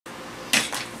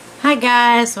Hi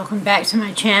guys, welcome back to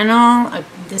my channel.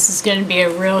 This is going to be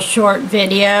a real short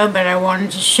video, but I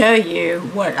wanted to show you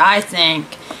what I think.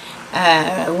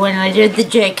 When I did the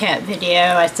J.Cat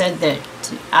video, I said that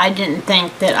I didn't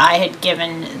think that I had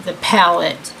given the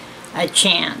palette a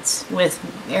chance with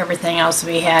everything else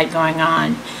we had going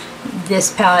on.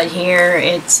 This palette here,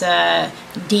 it's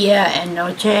Dia and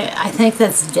Noche. I think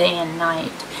that's day and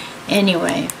night.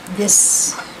 Anyway,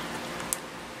 this...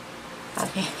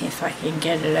 Okay, if I can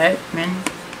get it open.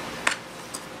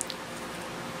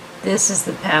 This is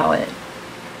the palette,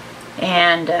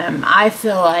 and I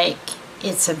feel like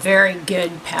it's a very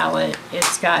good palette.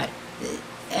 It's got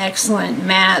excellent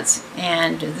mattes,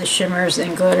 and the shimmers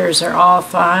and glitters are all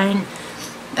fine.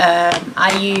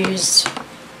 I used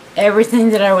everything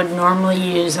that I would normally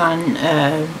use on,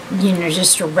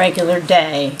 just a regular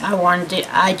day.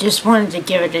 I just wanted to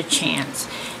give it a chance,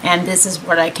 and this is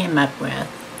what I came up with.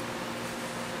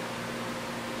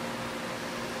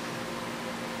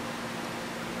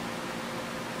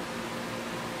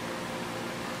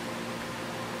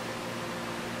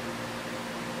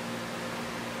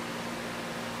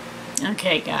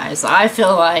 Okay guys, I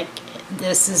feel like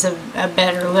this is a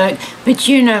better look, but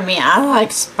you know me, I like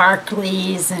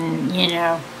sparklies and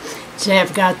to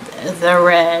have got the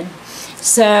red.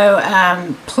 So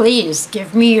please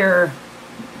give me your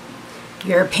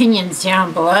opinions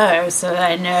down below so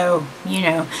that I know,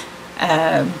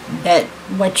 that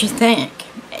what you think.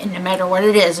 And no matter what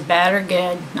it is, bad or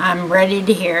good, I'm ready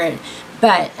to hear it.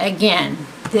 But again,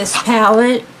 this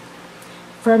palette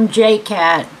from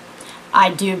J.Cat, I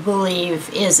do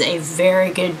believe is a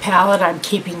very good palette. I'm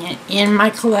keeping it in my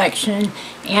collection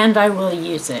and I will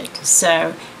use it.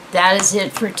 So that is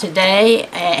it for today.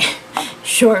 A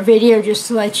short video just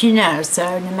to let you know.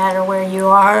 So no matter where you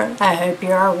are, I hope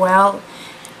you are well.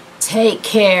 Take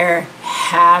care.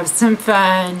 Have some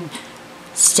fun.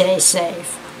 Stay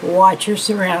safe. Watch your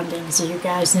surroundings, you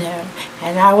guys know.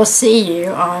 And I will see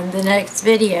you on the next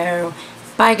video.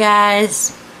 Bye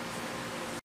guys.